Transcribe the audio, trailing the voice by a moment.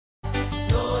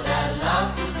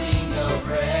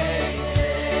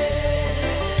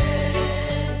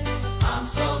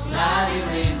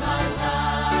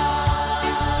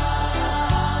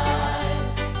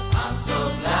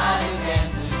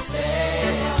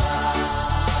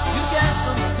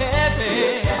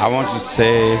I want to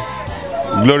say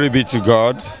glory be to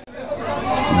God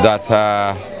that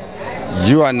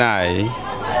you and I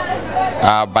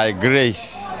are by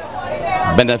grace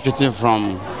benefiting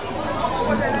from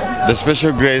the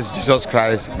special grace Jesus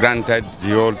Christ granted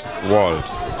the old world.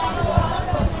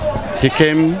 He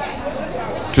came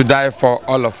to die for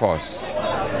all of us,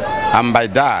 and by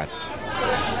that,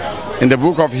 in the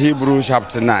book of Hebrews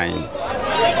chapter 9,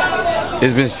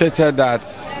 it's been stated that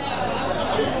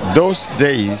those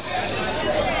days,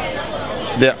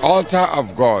 the altar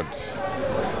of God,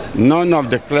 none of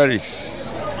the clerics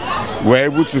were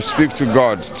able to speak to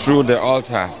God through the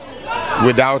altar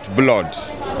without blood.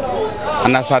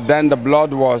 And as at then, the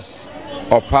blood was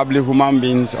of probably human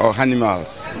beings or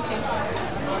animals.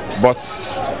 But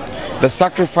the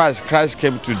sacrifice Christ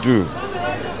came to do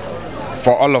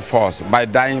for all of us by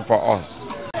dying for us.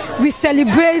 We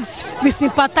celebrate, we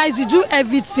sympathize, we do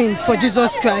everything for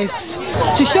Jesus Christ.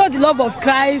 To show the love of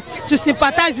Christ, to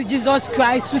sympathize with Jesus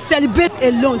Christ, to celebrate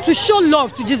alone, to show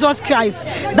love to Jesus Christ.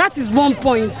 That is one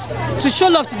point. To show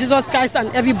love to Jesus Christ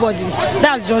and everybody.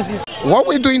 That's just it. What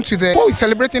we're doing today, we're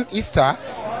celebrating Easter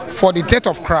for the death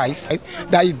of Christ,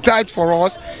 that he died for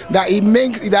us, that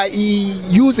he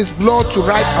used his blood to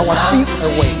write our sins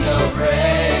away.